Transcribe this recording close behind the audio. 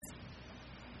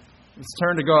Let's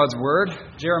turn to God's Word.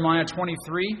 Jeremiah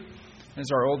 23 is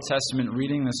our Old Testament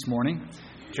reading this morning.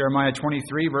 Jeremiah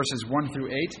 23, verses 1 through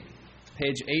 8,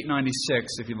 page 896,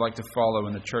 if you'd like to follow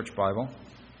in the Church Bible.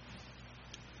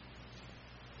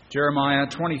 Jeremiah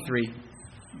 23,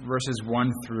 verses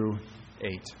 1 through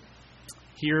 8.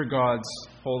 Hear God's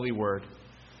holy word.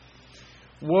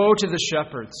 Woe to the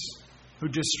shepherds who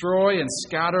destroy and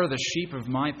scatter the sheep of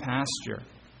my pasture,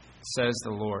 says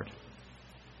the Lord.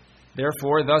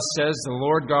 Therefore, thus says the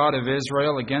Lord God of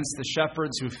Israel against the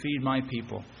shepherds who feed my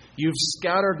people. You've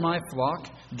scattered my flock,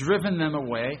 driven them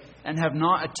away, and have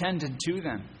not attended to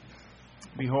them.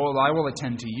 Behold, I will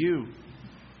attend to you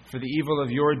for the evil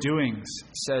of your doings,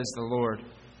 says the Lord.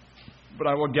 But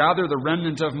I will gather the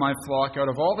remnant of my flock out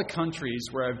of all the countries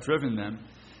where I've driven them,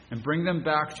 and bring them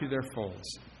back to their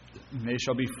folds. And they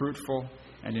shall be fruitful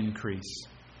and increase.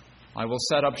 I will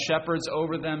set up shepherds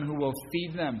over them who will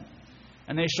feed them.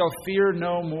 And they shall fear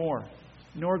no more,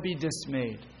 nor be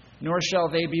dismayed, nor shall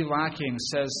they be lacking,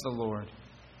 says the Lord.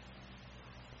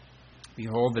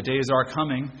 Behold, the days are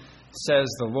coming, says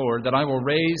the Lord, that I will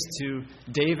raise to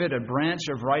David a branch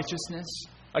of righteousness.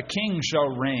 A king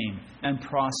shall reign and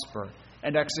prosper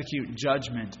and execute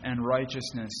judgment and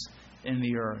righteousness in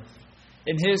the earth.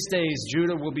 In his days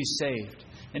Judah will be saved,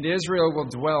 and Israel will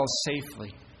dwell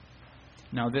safely.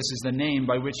 Now this is the name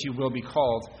by which you will be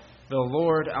called, the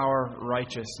Lord our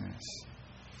righteousness.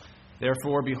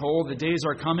 Therefore, behold, the days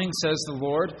are coming, says the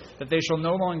Lord, that they shall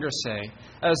no longer say,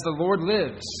 as the Lord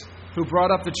lives, who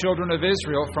brought up the children of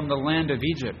Israel from the land of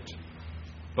Egypt.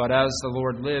 But as the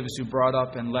Lord lives, who brought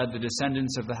up and led the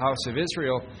descendants of the house of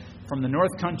Israel from the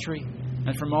north country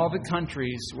and from all the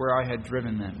countries where I had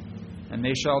driven them, and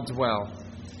they shall dwell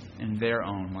in their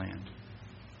own land.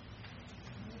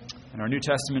 In our New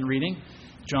Testament reading,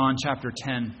 John chapter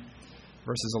 10,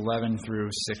 verses 11 through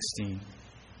 16.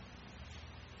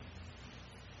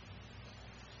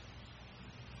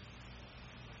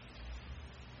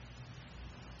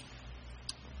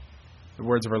 The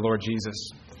words of our Lord Jesus.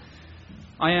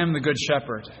 I am the good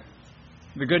shepherd.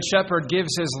 The good shepherd gives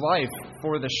his life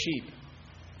for the sheep.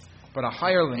 But a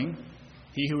hireling,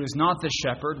 he who is not the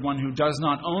shepherd, one who does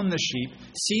not own the sheep,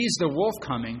 sees the wolf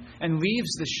coming and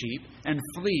leaves the sheep and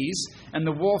flees, and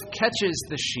the wolf catches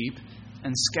the sheep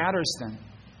and scatters them.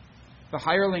 The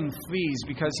hireling flees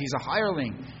because he's a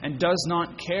hireling and does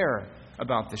not care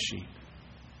about the sheep.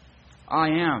 I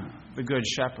am the good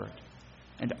shepherd,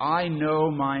 and I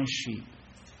know my sheep,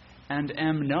 and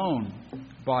am known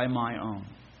by my own.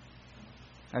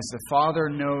 As the Father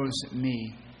knows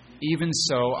me, even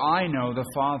so I know the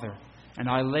Father, and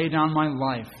I lay down my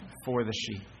life for the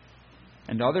sheep.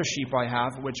 And other sheep I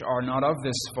have, which are not of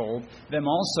this fold, them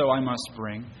also I must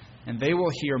bring, and they will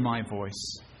hear my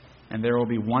voice. And there will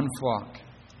be one flock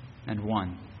and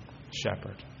one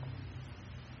shepherd.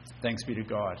 Thanks be to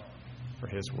God for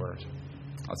his word.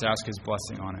 Let's ask his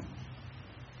blessing on it.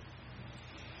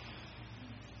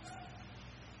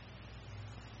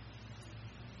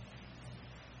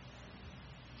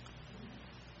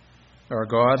 Our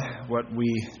God, what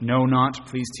we know not,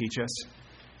 please teach us.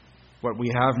 What we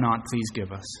have not, please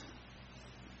give us.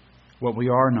 What we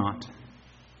are not,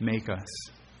 make us.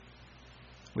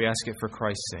 We ask it for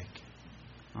Christ's sake.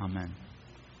 Amen.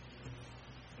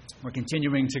 We're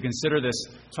continuing to consider this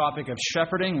topic of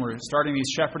shepherding. We're starting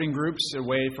these shepherding groups, a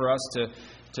way for us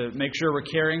to make sure we're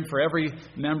caring for every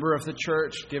member of the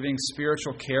church, giving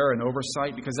spiritual care and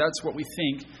oversight, because that's what we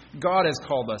think God has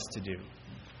called us to do.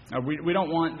 We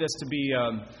don't want this to be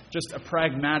just a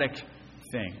pragmatic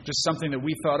thing, just something that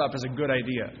we thought up as a good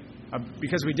idea,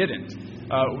 because we didn't.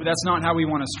 That's not how we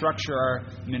want to structure our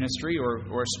ministry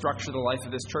or structure the life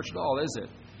of this church at all, is it?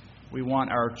 We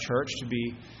want our church to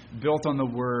be built on the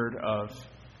Word of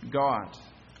God.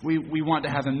 We want to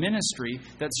have a ministry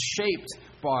that's shaped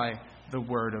by the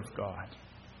Word of God.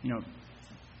 You know,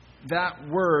 that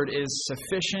Word is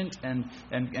sufficient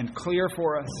and clear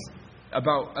for us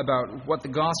about what the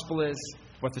gospel is,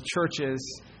 what the church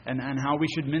is, and how we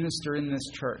should minister in this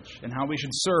church, and how we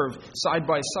should serve side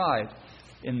by side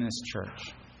in this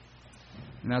church.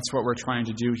 And that's what we're trying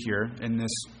to do here in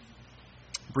this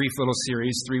brief little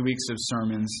series, 3 weeks of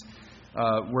sermons.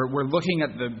 We're looking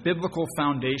at the biblical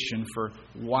foundation for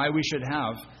why we should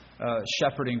have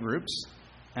shepherding groups,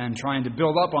 and trying to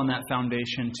build up on that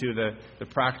foundation to the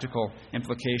practical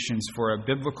implications for a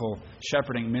biblical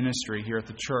shepherding ministry here at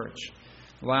the church.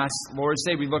 Last Lord's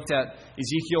Day, we looked at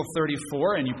Ezekiel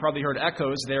 34, and you probably heard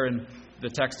echoes there in the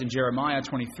text in Jeremiah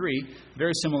 23.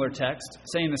 Very similar text,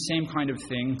 saying the same kind of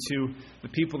thing to the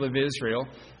people of Israel,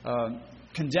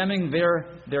 condemning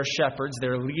their shepherds,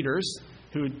 their leaders,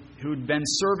 who'd been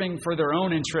serving for their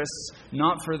own interests,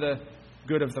 not for the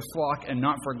good of the flock and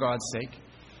not for God's sake.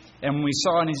 And when we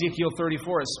saw in Ezekiel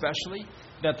 34 especially,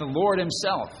 that the Lord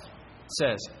himself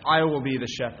says, I will be the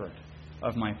shepherd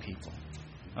of my people.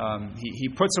 He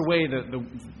puts away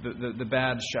the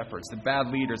bad shepherds, the bad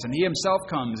leaders, and he himself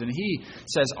comes and he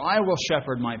says, I will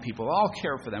shepherd my people. I'll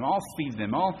care for them. I'll feed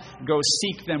them. I'll go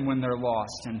seek them when they're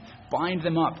lost and bind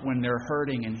them up when they're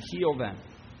hurting and heal them.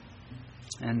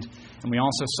 And we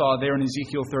also saw there in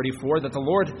Ezekiel 34 that the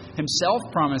Lord himself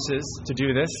promises to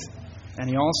do this, and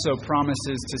he also promises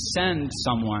to send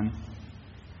someone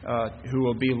who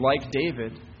will be like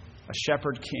David, a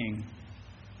shepherd king,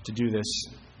 to do this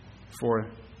for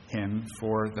him,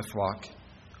 for the flock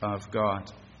of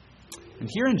God. And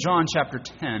here in John chapter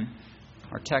 10,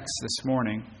 our text this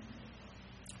morning,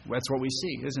 that's what we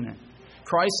see, isn't it?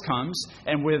 Christ comes,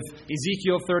 and with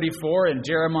Ezekiel 34 and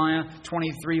Jeremiah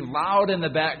 23 loud in the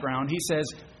background, he says,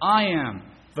 I am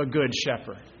the good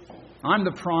shepherd. I'm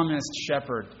the promised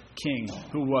shepherd king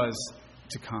who was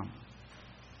to come.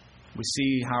 We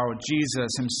see how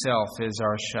Jesus himself is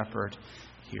our shepherd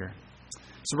here.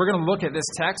 So we're going to look at this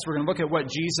text. We're going to look at what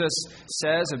Jesus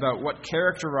says about what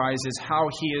characterizes how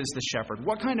he is the shepherd.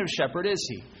 What kind of shepherd is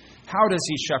he? How does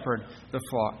he shepherd the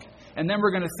flock? And then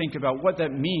we're going to think about what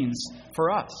that means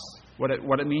for us, what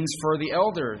it means for the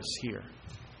elders here,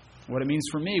 what it means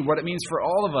for me, what it means for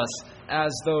all of us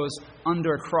as those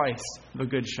under Christ, the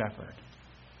Good Shepherd.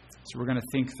 So we're going to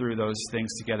think through those things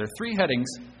together. 3 headings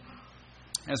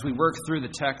as we work through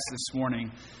the text this morning.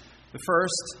 The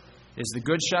first is the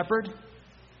Good Shepherd.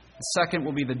 The second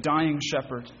will be the dying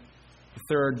shepherd. The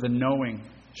third, the knowing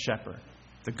shepherd.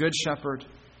 The Good Shepherd,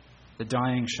 the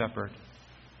dying shepherd,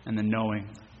 and the knowing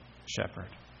shepherd.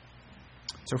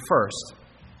 So first,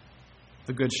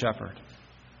 the Good Shepherd.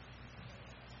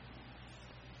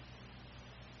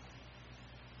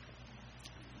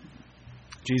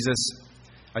 Jesus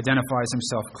identifies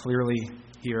himself clearly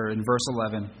here in verse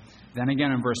 11, then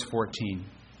again in verse 14,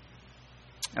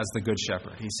 as the Good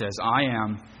Shepherd. He says, I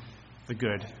am the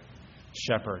Good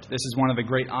Shepherd. This is one of the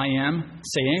great I am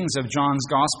sayings of John's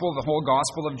Gospel. The whole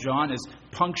Gospel of John is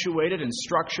punctuated and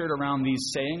structured around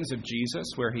these sayings of Jesus,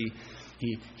 where he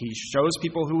shows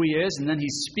people who he is, and then he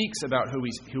speaks about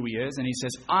who he is, and he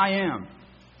says, I am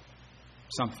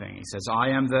something. He says, I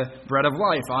am the bread of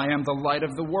life. I am the light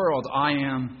of the world. I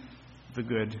am the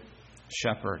Good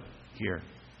Shepherd here.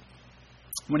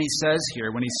 When he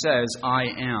says, I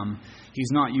am,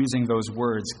 he's not using those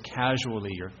words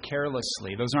casually or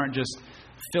carelessly. Those aren't just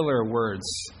filler words.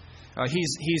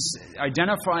 He's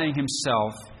identifying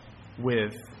himself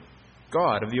with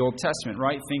God of the Old Testament,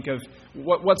 right? Think of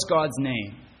what's God's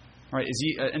name, right?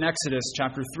 In Exodus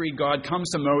chapter 3, God comes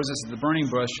to Moses at the burning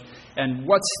bush, and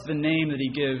what's the name that he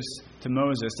gives to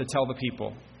Moses to tell the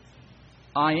people?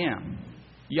 I am,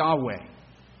 Yahweh,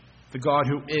 the God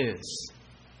who is,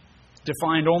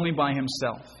 defined only by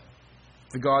himself.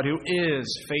 The God who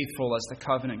is faithful as the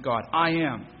covenant God. I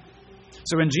am.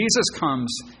 So when Jesus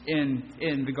comes in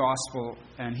the gospel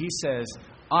and he says,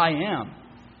 I am,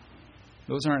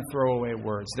 those aren't throwaway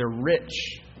words. They're rich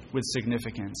with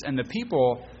significance. And the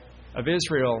people of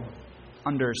Israel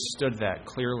understood that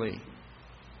clearly.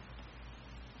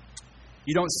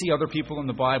 You don't see other people in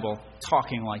the Bible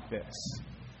talking like this.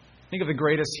 Think of the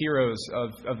greatest heroes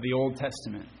of the Old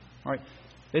Testament. Right?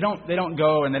 They don't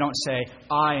go and they don't say,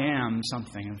 I am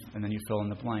something, and then you fill in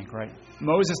the blank, right?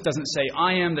 Moses doesn't say,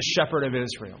 I am the shepherd of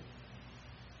Israel.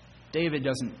 David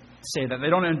doesn't say that. They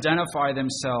don't identify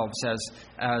themselves as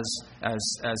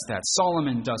that.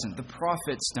 Solomon doesn't. The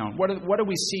prophets don't. What do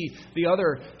we see the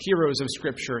other heroes of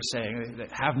Scripture saying?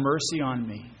 Have mercy on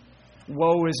me.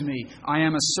 Woe is me. I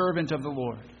am a servant of the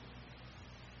Lord.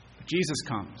 But Jesus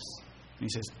comes and he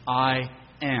says, I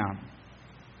am.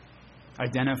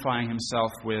 Identifying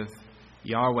himself with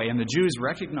Yahweh. And the Jews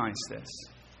recognize this.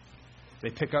 They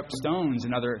pick up stones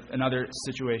in other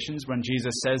situations when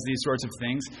Jesus says these sorts of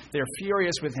things. They're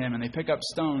furious with him and they pick up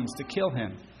stones to kill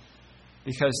him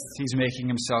because he's making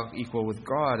himself equal with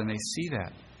God, and they see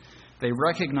that. They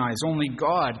recognize only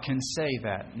God can say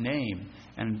that name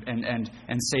and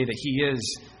say that he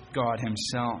is God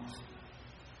himself.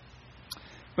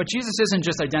 But Jesus isn't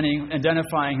just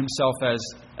identifying himself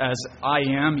as I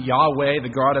am, Yahweh, the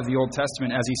God of the Old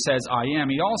Testament, as he says I am.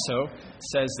 He also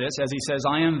says this as he says,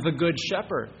 I am the Good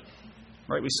Shepherd.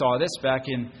 Right? We saw this back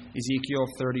in Ezekiel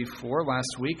 34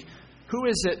 last week. Who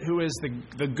is it who is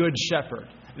the Good Shepherd?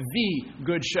 The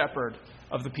Good Shepherd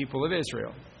of the people of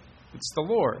Israel. It's the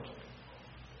Lord.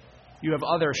 You have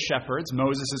other shepherds.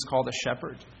 Moses is called a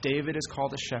shepherd. David is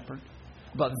called a shepherd.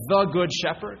 But the Good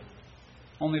Shepherd,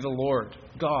 Only the Lord,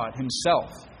 God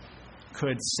himself,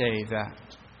 could say that.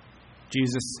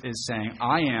 Jesus is saying,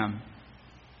 I am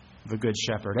the good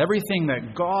shepherd. Everything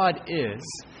that God is,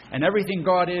 and everything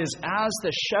God is as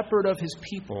the shepherd of his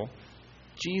people,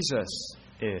 Jesus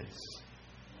is.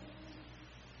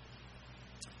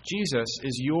 Jesus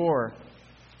is your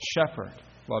shepherd,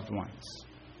 loved ones.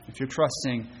 If you're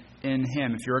trusting in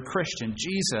him, if you're a Christian,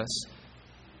 Jesus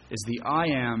is the I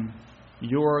am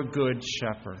your good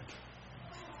shepherd.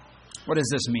 What does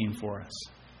this mean for us?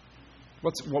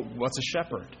 What's a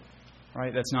shepherd?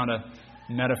 Right? That's not a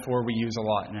metaphor we use a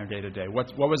lot in our day-to-day.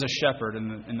 What was a shepherd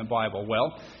in the Bible?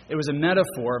 Well, it was a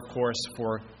metaphor, of course,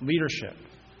 for leadership.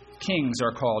 Kings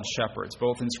are called shepherds,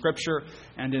 both in Scripture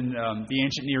and in the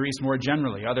ancient Near East more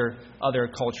generally. Other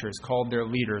cultures called their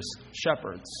leaders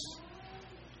shepherds.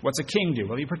 What's a king do?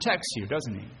 Well, he protects you,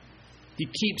 doesn't he? He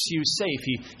keeps you safe.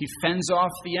 He fends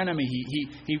off the enemy.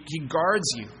 He guards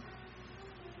you.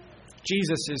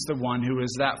 Jesus is the one who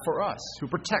is that for us, who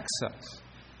protects us.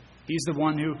 He's the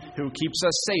one who keeps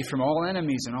us safe from all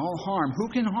enemies and all harm. Who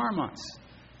can harm us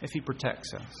if he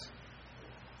protects us?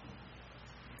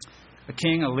 A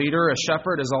king, a leader, a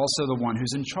shepherd is also the one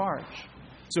who's in charge.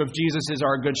 So if Jesus is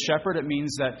our good shepherd, it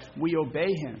means that we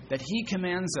obey him, that he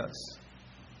commands us.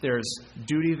 There's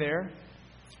duty there.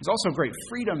 There's also great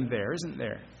freedom there, isn't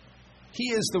there? He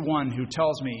is the one who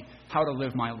tells me how to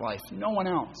live my life, no one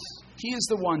else. He is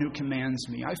the one who commands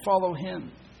me. I follow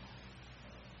him.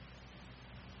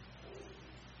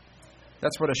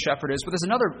 That's what a shepherd is. But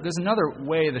there's another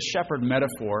way the shepherd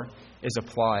metaphor is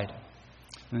applied.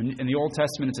 In the Old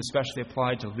Testament, it's especially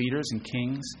applied to leaders and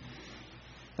kings.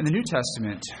 In the New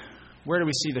Testament, where do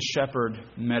we see the shepherd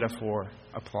metaphor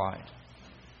applied?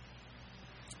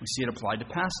 We see it applied to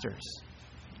pastors.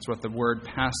 That's what the word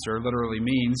pastor literally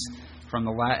means from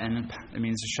the Latin. It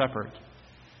means a shepherd.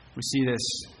 We see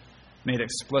this made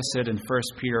explicit in 1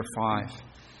 Peter 5,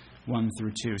 1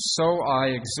 through 2. So I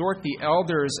exhort the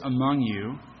elders among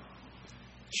you,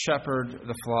 shepherd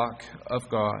the flock of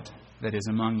God that is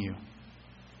among you.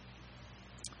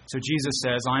 So Jesus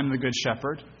says, I'm the good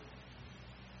shepherd.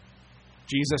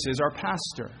 Jesus is our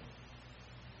pastor.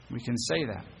 We can say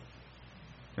that.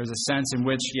 There's a sense in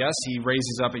which, yes, he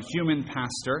raises up a human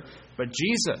pastor, but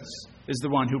Jesus is the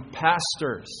one who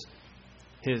pastors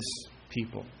his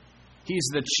people. He's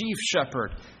the chief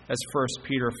shepherd, as 1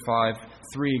 Peter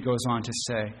 5:3 goes on to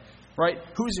say. Right?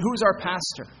 Who's our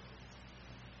pastor?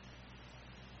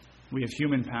 We have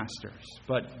human pastors,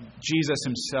 but Jesus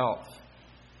himself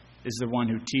is the one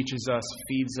who teaches us,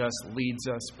 feeds us, leads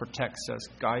us, protects us,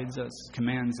 guides us,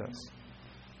 commands us.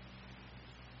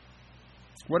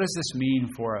 What does this mean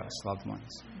for us, loved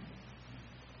ones?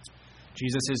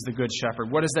 Jesus is the good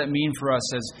shepherd. What does that mean for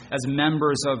us as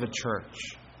members of a church?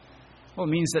 Well, it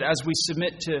means that as we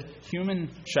submit to human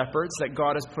shepherds that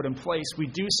God has put in place, we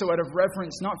do so out of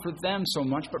reverence, not for them so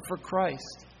much, but for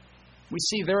Christ. We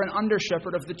see they're an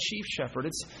under-shepherd of the chief shepherd.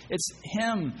 It's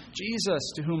him,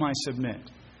 Jesus, to whom I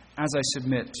submit, as I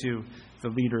submit to the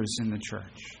leaders in the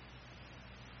church.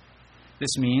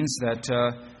 This means that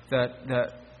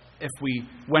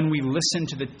when we listen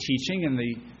to the teaching and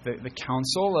the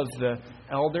counsel of the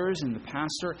elders and the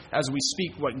pastor, as we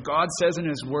speak what God says in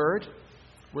his word,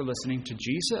 we're listening to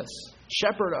Jesus,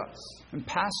 shepherd us and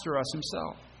pastor us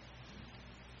himself.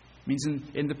 It means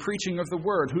in the preaching of the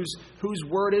word, whose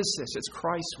word is this? It's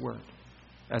Christ's word,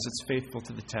 as it's faithful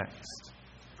to the text.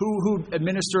 Who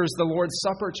administers the Lord's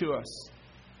Supper to us?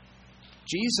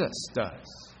 Jesus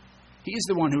does. He's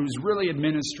the one who's really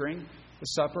administering the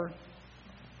supper.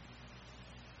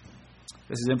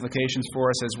 This has implications for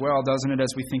us as well, doesn't it,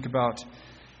 as we think about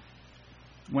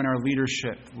when our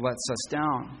leadership lets us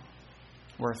down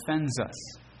or offends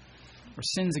us or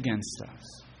sins against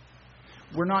us.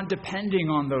 We're not depending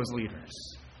on those leaders.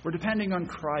 We're depending on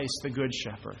Christ, the Good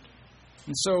Shepherd.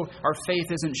 And so our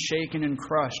faith isn't shaken and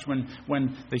crushed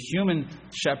when the human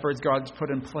shepherds God's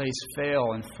put in place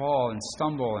fail and fall and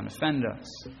stumble and offend us.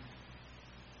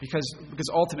 Because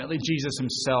ultimately Jesus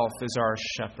himself is our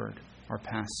shepherd, our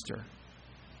pastor.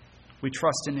 We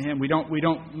trust in him. We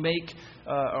don't make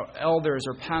elders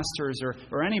or pastors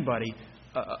or anybody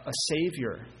a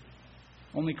savior.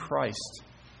 Only Christ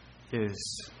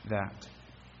is that.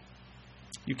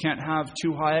 You can't have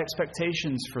too high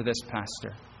expectations for this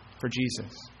pastor, for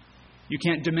Jesus. You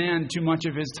can't demand too much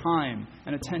of his time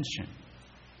and attention.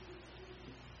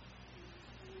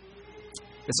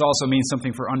 This also means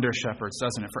something for under-shepherds,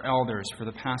 doesn't it? For elders, for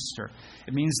the pastor.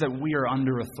 It means that we are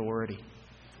under authority.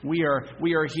 We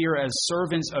are here as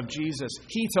servants of Jesus.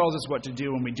 He tells us what to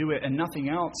do and we do it, and nothing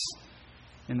else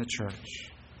in the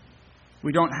church.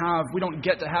 We don't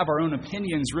get to have our own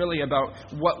opinions really about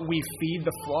what we feed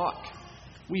the flock.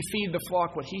 We feed the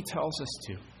flock what He tells us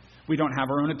to. We don't have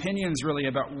our own opinions really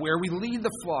about where we lead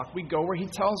the flock. We go where He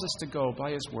tells us to go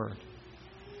by His word.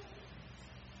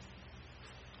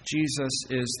 Jesus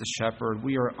is the shepherd.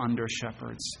 We are under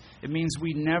shepherds. It means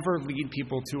we never lead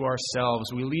people to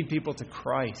ourselves. We lead people to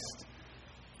Christ,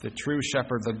 the true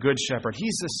shepherd, the good shepherd.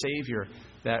 He's the Savior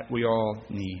that we all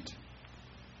need.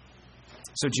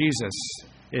 So Jesus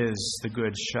is the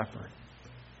good shepherd.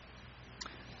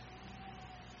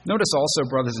 Notice also,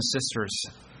 brothers and sisters,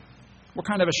 what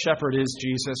kind of a shepherd is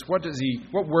Jesus?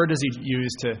 What word does He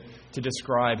use to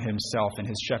describe Himself in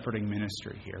His shepherding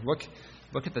ministry here?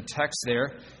 Look at the text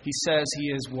there. He says He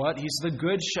is what? He's the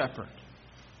good shepherd.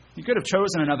 He could have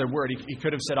chosen another word. He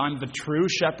could have said, I'm the true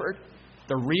shepherd,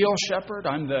 the real shepherd.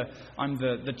 I'm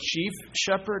the chief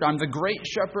shepherd. I'm the great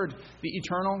shepherd, the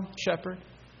eternal shepherd.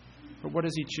 But what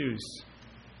does He choose?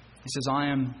 He says, I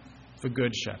am the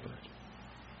good shepherd.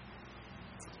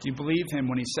 Do you believe Him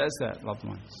when He says that, loved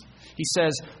ones? He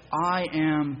says, I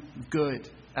am good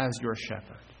as your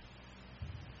shepherd.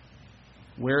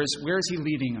 Where is He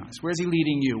leading us? Where is He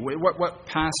leading you? What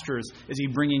pastures is He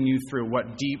bringing you through?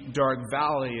 What deep, dark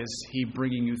valley is He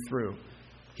bringing you through?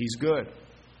 He's good.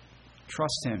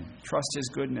 Trust Him. Trust His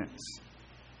goodness.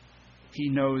 He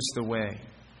knows the way.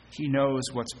 He knows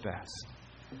what's best.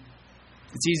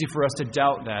 It's easy for us to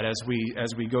doubt that as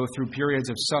we go through periods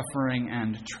of suffering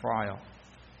and trial.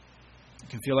 It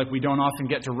can feel like we don't often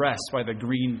get to rest by the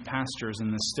green pastures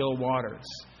and the still waters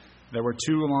that we're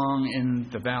too long in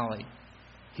the valley.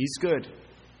 He's good.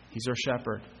 He's our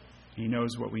shepherd. He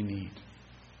knows what we need.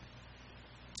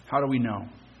 How do we know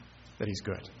that He's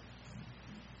good?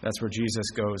 That's where Jesus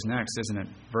goes next, isn't it?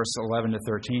 Verse 11 to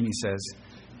 13, He says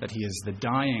that He is the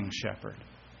dying shepherd.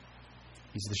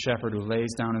 He's the shepherd who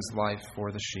lays down His life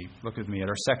for the sheep. Look with me at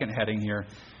our second heading here,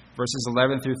 verses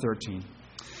 11 through 13.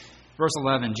 Verse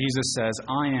 11, Jesus says,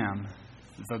 I am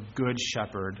the good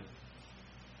shepherd.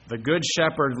 The good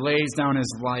shepherd lays down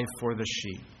His life for the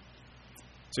sheep.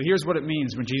 So here's what it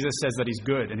means when Jesus says that He's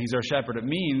good and He's our shepherd. It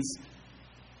means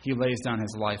He lays down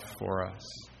His life for us.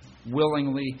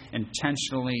 Willingly,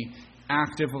 intentionally,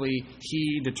 actively,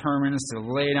 He determines to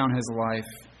lay down His life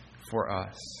for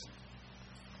us.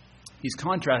 He's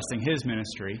contrasting His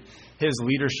ministry, His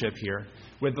leadership here,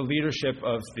 with the leadership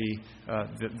of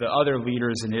the other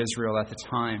leaders in Israel at the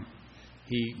time.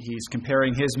 He's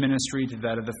comparing His ministry to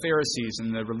that of the Pharisees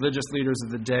and the religious leaders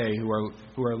of the day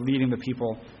who are leading the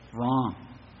people wrong,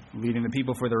 leading the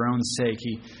people for their own sake.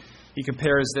 He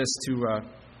compares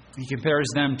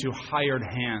them to hired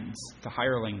hands, to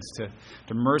hirelings,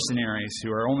 to mercenaries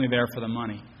who are only there for the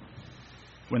money.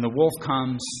 When the wolf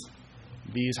comes,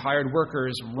 these hired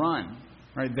workers run.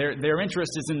 Right? Their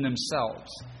interest is in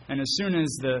themselves, and as soon as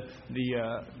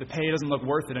the pay doesn't look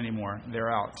worth it anymore,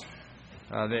 they're out.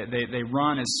 They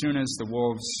run as soon as the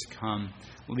wolves come,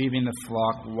 leaving the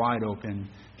flock wide open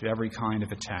to every kind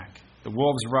of attack. The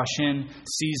wolves rush in,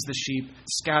 seize the sheep,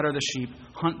 scatter the sheep,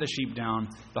 hunt the sheep down.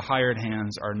 The hired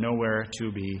hands are nowhere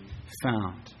to be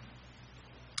found.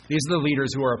 These are the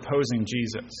leaders who are opposing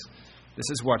Jesus. This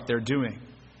is what they're doing.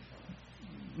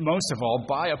 Most of all,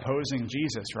 by opposing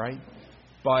Jesus, right?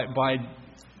 By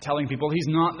telling people He's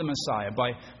not the Messiah,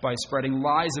 by spreading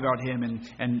lies about Him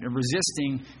and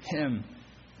resisting Him.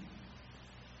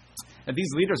 And these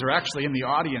leaders are actually in the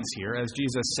audience here as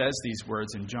Jesus says these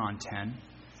words in John 10.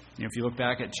 If you look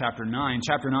back at chapter 9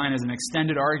 is an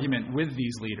extended argument with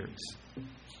these leaders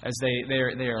as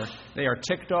they are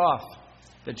ticked off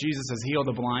that Jesus has healed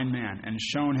a blind man and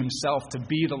shown Himself to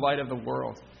be the light of the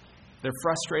world. They're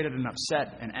frustrated and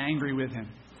upset and angry with Him.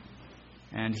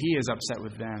 And He is upset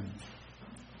with them.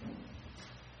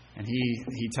 And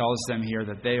he tells them here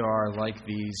that they are like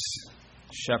these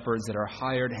shepherds that are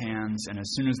hired hands, and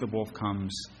as soon as the wolf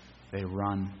comes, they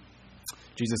run.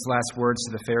 Jesus' last words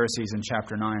to the Pharisees in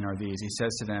chapter 9 are these. He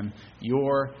says to them,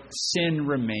 your sin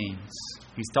remains.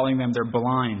 He's telling them they're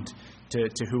blind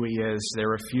to who He is. They're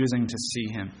refusing to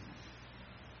see Him.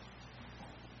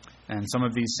 And some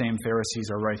of these same Pharisees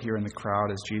are right here in the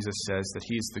crowd as Jesus says that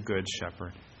He's the good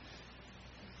shepherd,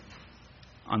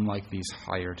 unlike these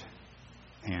hired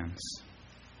hands.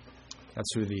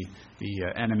 That's who the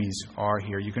enemies are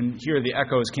here. You can hear the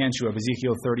echoes, can't you, of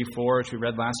Ezekiel 34, which we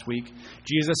read last week.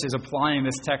 Jesus is applying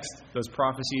this text, those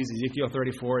prophecies, Ezekiel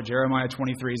 34, Jeremiah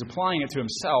 23. He's applying it to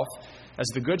Himself as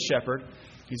the good shepherd.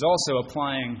 He's also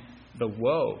applying the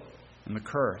woe and the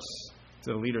curse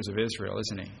to the leaders of Israel,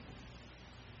 isn't He?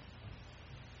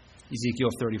 Ezekiel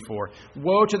 34.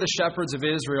 Woe to the shepherds of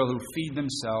Israel who feed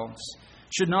themselves.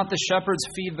 Should not the shepherds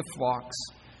feed the flocks?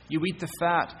 You eat the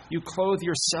fat. You clothe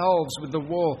yourselves with the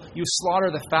wool. You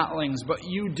slaughter the fatlings, but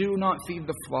you do not feed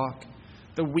the flock.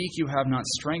 The weak you have not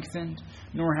strengthened,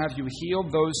 nor have you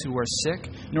healed those who are sick,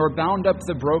 nor bound up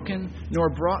the broken, nor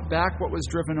brought back what was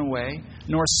driven away,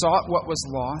 nor sought what was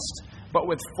lost, but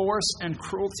with force and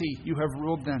cruelty you have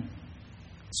ruled them.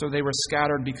 So they were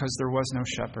scattered because there was no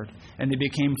shepherd, and they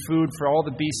became food for all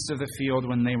the beasts of the field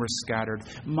when they were scattered.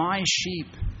 My sheep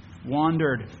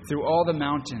wandered through all the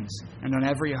mountains and on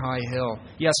every high hill.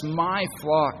 Yes, my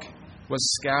flock was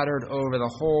scattered over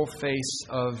the whole face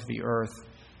of the earth.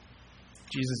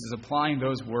 Jesus is applying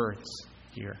those words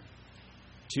here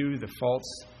to the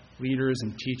false leaders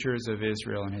and teachers of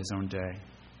Israel in his own day.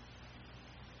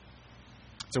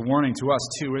 It's a warning to us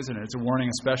too, isn't it? It's a warning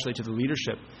especially to the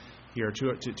leadership here,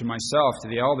 to myself, to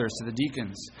the elders, to the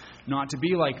deacons, not to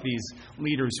be like these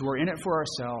leaders who are in it for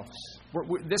ourselves.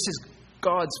 This is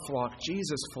God's flock,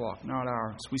 Jesus' flock, not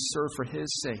ours. We serve for his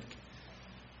sake.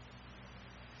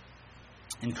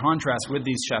 In contrast with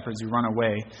these shepherds who run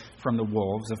away from the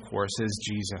wolves, of course, is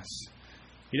Jesus.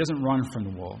 He doesn't run from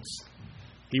the wolves.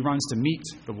 He runs to meet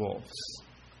the wolves.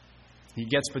 He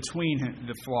gets between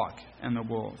the flock and the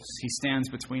wolves. He stands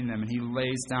between them and he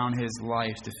lays down his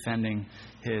life defending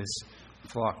his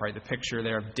flock. Right, the picture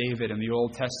there of David in the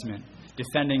Old Testament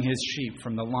defending his sheep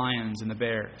from the lions and the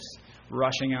bears,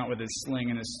 rushing out with his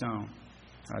sling and his stone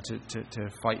to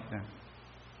fight them.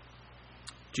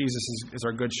 Jesus is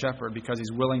our good shepherd because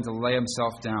he's willing to lay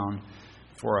himself down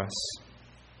for us.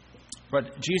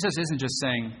 But Jesus isn't just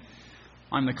saying,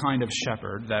 I'm the kind of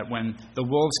shepherd that when the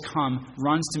wolves come,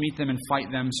 runs to meet them and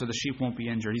fight them so the sheep won't be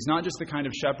injured. He's not just the kind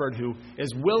of shepherd who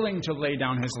is willing to lay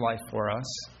down his life for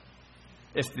us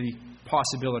if the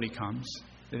possibility comes,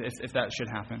 if that should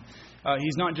happen.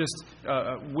 He's not just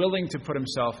willing to put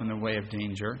himself in the way of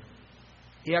danger.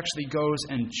 He actually goes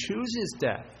and chooses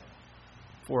death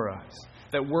for us.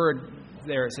 That word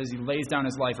there, it says he lays down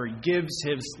his life or he gives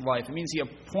his life. It means he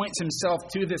appoints himself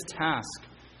to this task.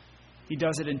 He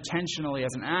does it intentionally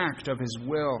as an act of his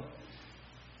will.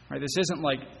 Right? This isn't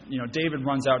like, David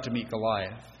runs out to meet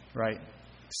Goliath, right?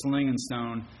 Sling and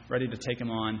stone, ready to take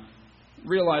him on,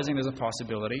 realizing there's a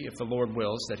possibility, if the Lord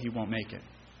wills, that he won't make it.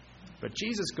 But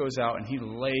Jesus goes out and he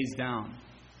lays down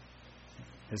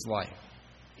his life.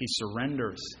 He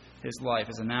surrenders his life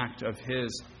as an act of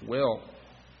his will.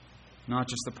 Not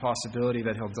just the possibility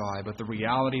that he'll die, but the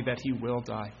reality that he will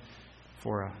die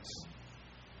for us.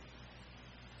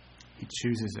 He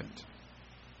chooses it.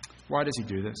 Why does he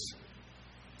do this?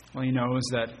 Well, he knows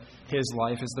that his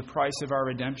life is the price of our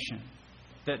redemption.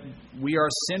 That we are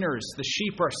sinners. The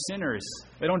sheep are sinners.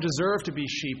 They don't deserve to be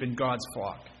sheep in God's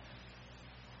flock.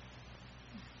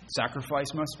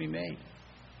 Sacrifice must be made.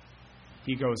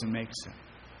 He goes and makes it.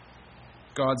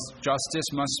 God's justice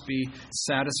must be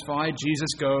satisfied. Jesus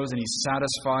goes and he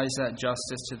satisfies that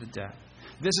justice to the death.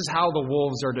 This is how the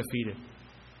wolves are defeated,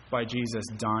 by Jesus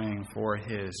dying for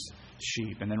his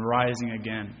sheep and then rising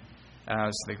again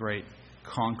as the great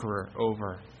conqueror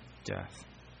over death.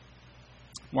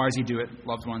 Why does he do it,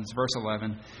 loved ones? Verse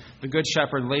 11, the good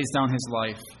shepherd lays down his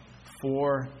life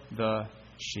for the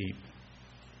sheep.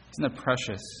 Isn't that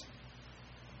precious?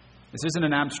 This isn't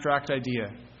an abstract idea.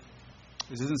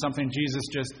 This isn't something Jesus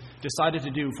just decided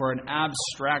to do for an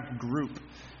abstract group.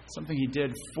 It's something he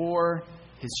did for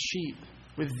his sheep,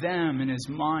 with them in his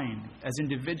mind, as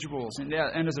individuals and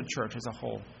as a church as a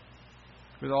whole,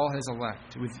 with all his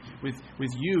elect,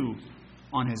 with you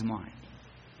on his mind.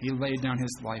 He laid down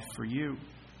his life for you.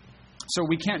 So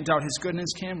we can't doubt his goodness,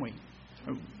 can we?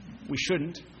 We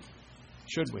shouldn't,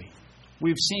 should we?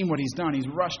 We've seen what he's done. He's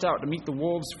rushed out to meet the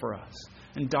wolves for us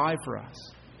and die for us.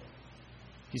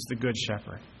 He's the good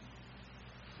shepherd.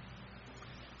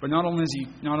 But not only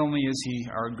is he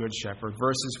our good shepherd,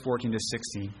 verses 14 to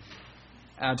 16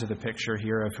 add to the picture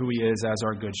here of who he is as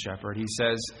our good shepherd. He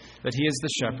says that he is the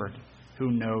shepherd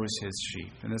who knows his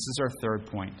sheep. And this is our third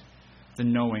point, the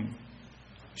knowing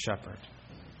shepherd.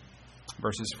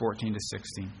 Verses 14 to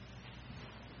 16.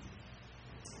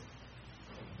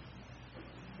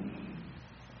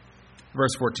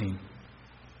 Verse 14.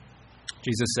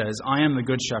 Jesus says, I am the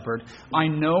good shepherd. I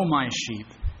know my sheep,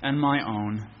 and my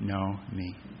own know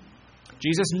me.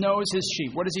 Jesus knows his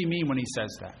sheep. What does he mean when he says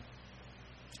that?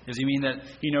 Does he mean that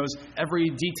he knows every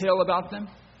detail about them?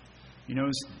 He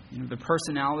knows the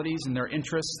personalities and their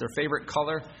interests, their favorite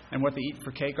color, and what they eat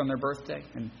for cake on their birthday,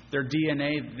 and their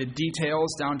DNA, the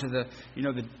details down to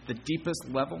the deepest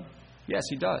level? Yes,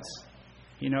 he does.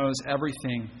 He knows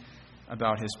everything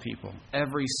about his people,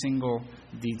 every single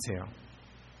detail.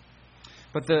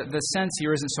 But the sense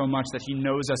here isn't so much that he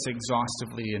knows us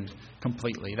exhaustively and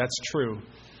completely. That's true.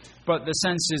 But the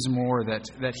sense is more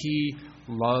that he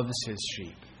loves his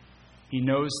sheep. He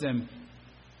knows them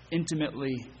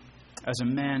intimately, as a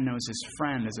man knows his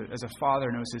friend, as a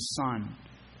father knows his son,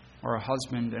 or a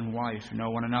husband and wife know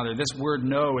one another. This word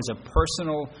know is a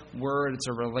personal word. It's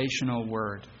a relational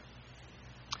word.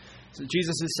 So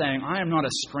Jesus is saying, I am not a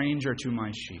stranger to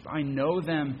my sheep. I know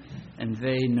them and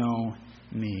they know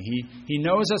me. He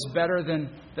knows us better than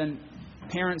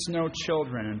parents know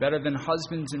children, and better than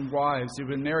husbands and wives who've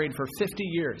been married for 50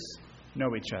 years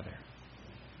know each other.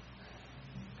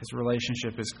 His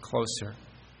relationship is closer.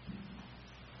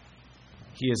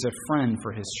 He is a friend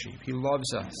for his sheep. He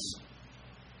loves us.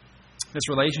 This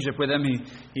relationship with him,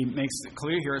 he makes it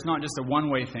clear here, it's not just a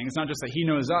one-way thing. It's not just that he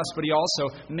knows us, but he also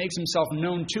makes himself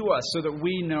known to us so that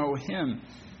we know him.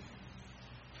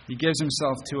 He gives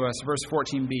himself to us. Verse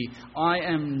 14b, I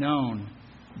am known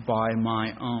by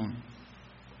my own.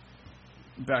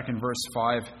 Back in verse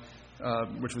 5,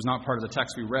 which was not part of the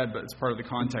text we read, but it's part of the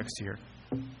context here.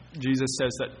 Jesus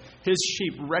says that his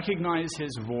sheep recognize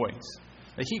his voice,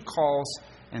 that he calls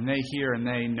and they hear and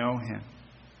they know him.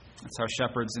 That's how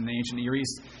shepherds in the ancient Near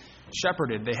East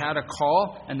shepherded. They had a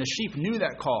call, and the sheep knew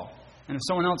that call. And if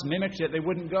someone else mimicked it, they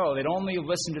wouldn't go. They'd only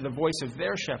listen to the voice of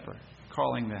their shepherd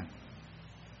calling them.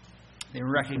 They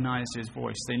recognized his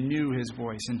voice. They knew his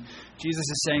voice. And Jesus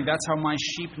is saying, that's how my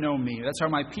sheep know me. That's how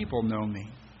my people know me.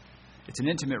 It's an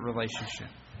intimate relationship.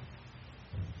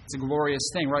 It's a glorious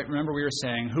thing, right? Remember we were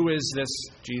saying, who is this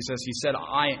Jesus? He said,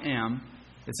 I am.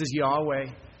 This is Yahweh,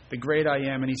 the great I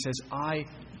am. And he says, I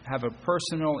have a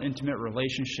personal, intimate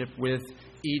relationship with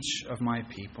each of my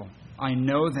people. I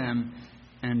know them,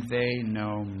 and they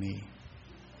know me.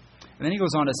 And then he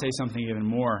goes on to say something even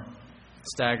more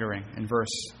staggering in verse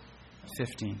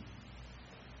 15.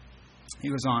 He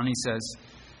goes on, he says,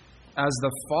 as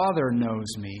the Father knows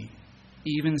me,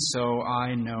 even so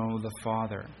I know the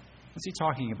Father. What's he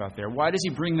talking about there? Why does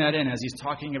he bring that in as he's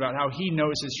talking about how he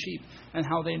knows his sheep and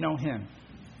how they know him?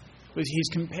 Because he's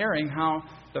comparing how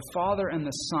the Father and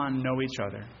the Son know each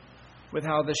other with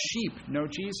how the sheep know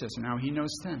Jesus and how he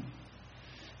knows them.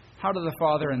 How do the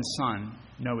Father and Son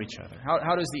know each other?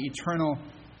 How do the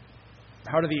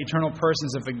eternal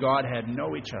persons of the Godhead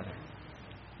know each other?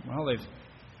 Well, they've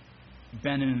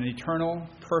been in an eternal,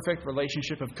 perfect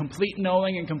relationship of complete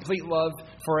knowing and complete love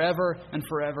forever and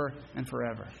forever and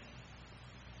forever.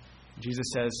 Jesus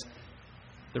says,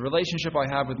 the relationship I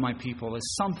have with my people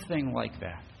is something like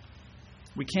that.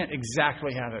 We can't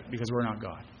exactly have it because we're not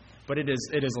God. But it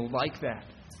is like that.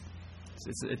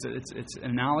 It's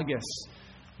analogous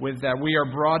with that. We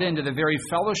are brought into the very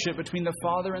fellowship between the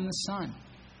Father and the Son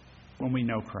when we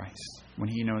know Christ, when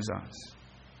he knows us.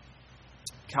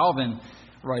 Calvin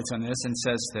writes on this and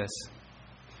says this,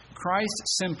 Christ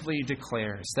simply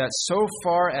declares that so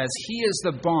far as he is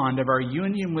the bond of our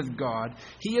union with God,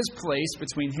 he is placed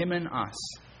between him and us,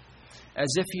 as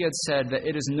if he had said that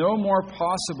it is no more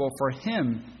possible for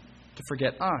him to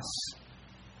forget us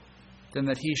than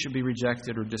that he should be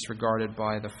rejected or disregarded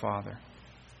by the Father.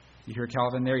 You hear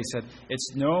Calvin there? He said,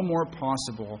 it's no more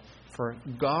possible for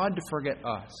God to forget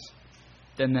us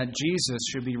than that Jesus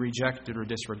should be rejected or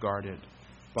disregarded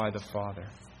by the Father.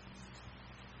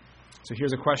 So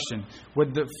here's a question.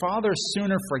 Would the Father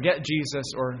sooner forget Jesus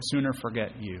or sooner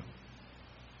forget you?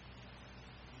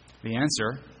 The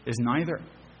answer is neither.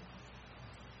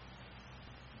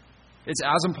 It's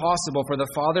as impossible for the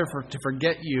Father to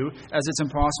forget you as it's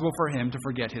impossible for him to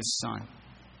forget his Son.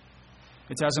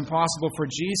 It's as impossible for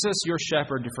Jesus, your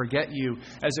shepherd, to forget you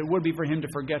as it would be for him to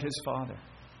forget his Father.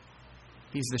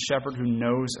 He's the shepherd who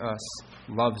knows us,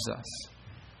 loves us.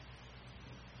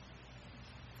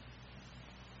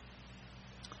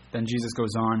 Then Jesus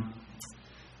goes on.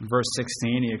 In verse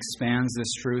 16, he expands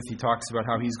this truth. He talks about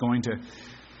how he's going to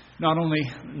not only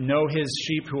know his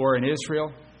sheep who are in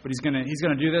Israel, but he's going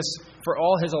to do this for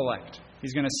all his elect.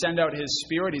 He's going to send out his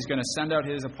Spirit. He's going to send out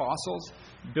his apostles,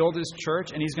 build his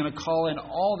church, and he's going to call in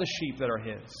all the sheep that are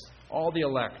his, all the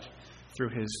elect, through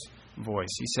his voice.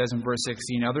 He says in verse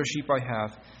 16, other sheep I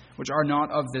have, which are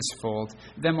not of this fold,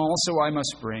 them also I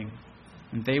must bring,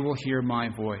 and they will hear my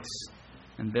voice.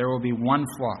 And there will be one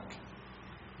flock,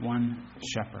 one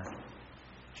shepherd.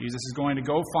 Jesus is going to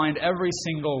go find every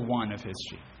single one of his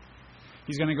sheep.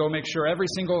 He's going to go make sure every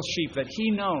single sheep that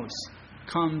he knows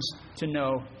comes to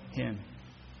know him.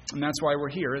 And that's why we're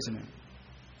here, isn't it?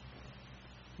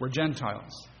 We're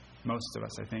Gentiles, most of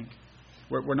us, I think.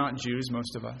 We're not Jews,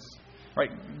 most of us. Right?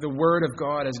 The word of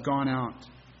God has gone out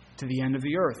to the end of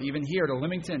the earth, even here to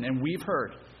Leamington, and we've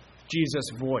heard Jesus'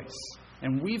 voice.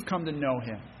 And we've come to know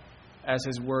him. as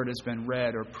His word has been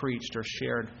read or preached or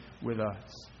shared with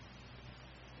us.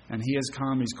 And He has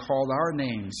come, He's called our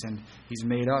names, and He's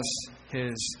made us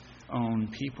His own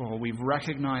people. We've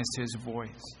recognized His voice.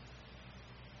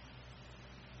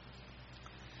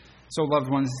 So, loved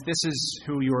ones, this is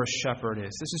who your shepherd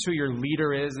is. This is who your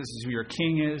leader is. This is who your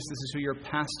king is. This is who your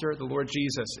pastor, the Lord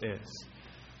Jesus, is.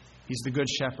 He's the good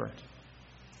shepherd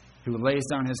who lays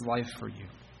down His life for you,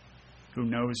 who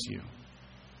knows you.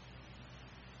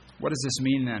 What does this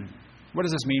mean then? What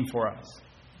does this mean for us?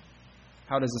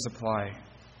 How does this apply?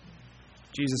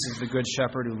 Jesus is the good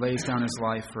shepherd who lays down His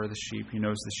life for the sheep. He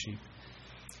knows the sheep.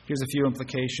 Here's a few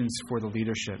implications for the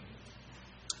leadership,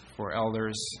 for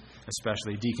elders,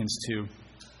 especially deacons too.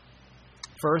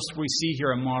 First, we see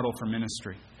here a model for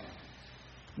ministry.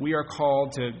 We are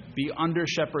called to be under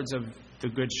shepherds of the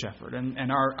good shepherd,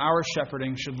 and our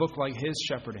shepherding should look like His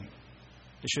shepherding.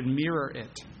 It should mirror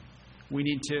it. We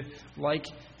need to, like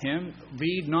Him,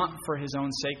 lead not for His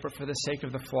own sake, but for the sake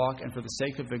of the flock and for the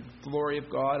sake of the glory of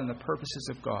God and the purposes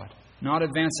of God. Not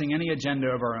advancing any agenda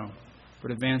of our own,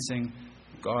 but advancing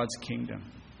God's kingdom.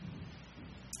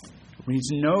 We need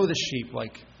to know the sheep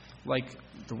like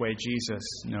the way Jesus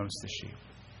knows the sheep.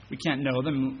 We can't know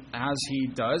them as He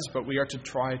does, but we are to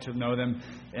try to know them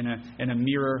in a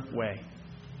mirror way.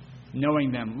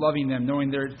 Knowing them, loving them,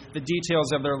 knowing the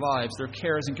details of their lives, their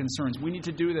cares and concerns. We need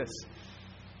to do this.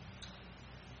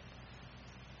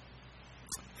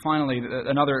 Finally,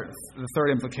 the third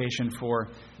implication for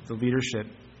the leadership.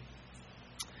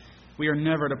 We are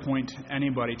never to point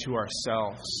anybody to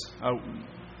ourselves.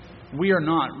 We are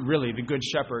not really the good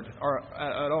shepherd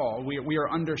at all. We are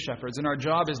under shepherds, and our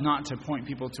job is not to point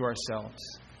people to ourselves,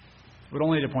 but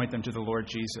only to point them to the Lord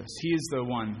Jesus. He is the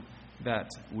one that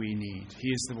we need. He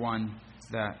is the one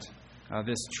that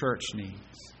this church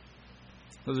needs.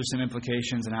 Those are some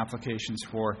implications and applications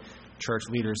for church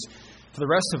leaders. For the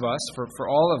rest of us, for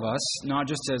all of us, not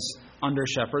just as under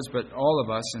shepherds, but all of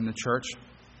us in the church,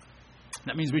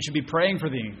 that means we should be praying for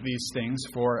these things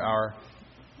for our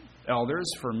elders,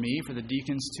 for me, for the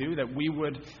deacons too, that we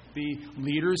would be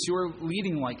leaders who are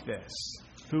leading like this,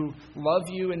 who love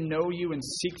you and know you and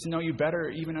seek to know you better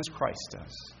even as Christ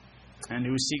does, and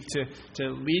who seek to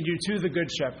lead you to the good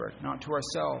shepherd, not to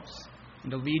ourselves,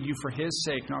 and to lead you for His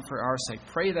sake, not for our sake.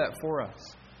 Pray that for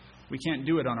us. We can't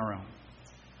do it on our own.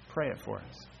 Pray it for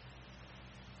us.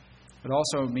 It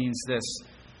also means this.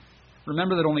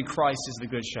 Remember that only Christ is the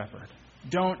good shepherd.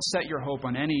 Don't set your hope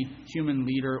on any human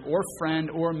leader or friend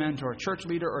or mentor, church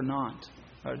leader or not.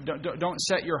 Don't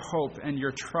set your hope and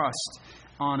your trust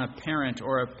on a parent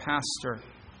or a pastor.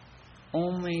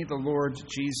 Only the Lord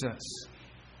Jesus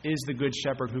is the good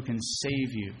shepherd who can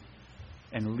save you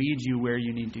and lead you where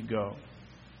you need to go.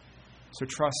 So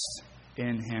trust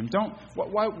in Him.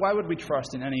 Why would we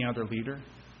trust in any other leader?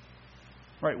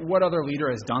 Right? What other leader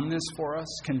has done this for us?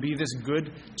 Can be this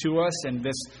good to us and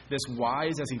this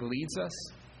wise as He leads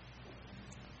us?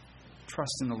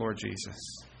 Trust in the Lord Jesus.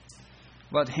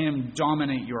 Let Him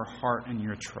dominate your heart and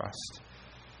your trust.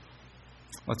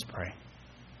 Let's pray.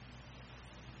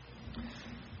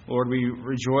 Lord, we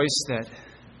rejoice that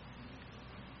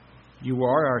You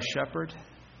are our shepherd.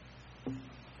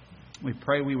 We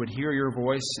pray we would hear Your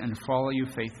voice and follow You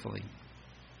faithfully.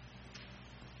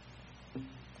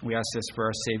 We ask this for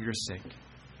our Savior's sake.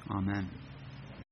 Amen.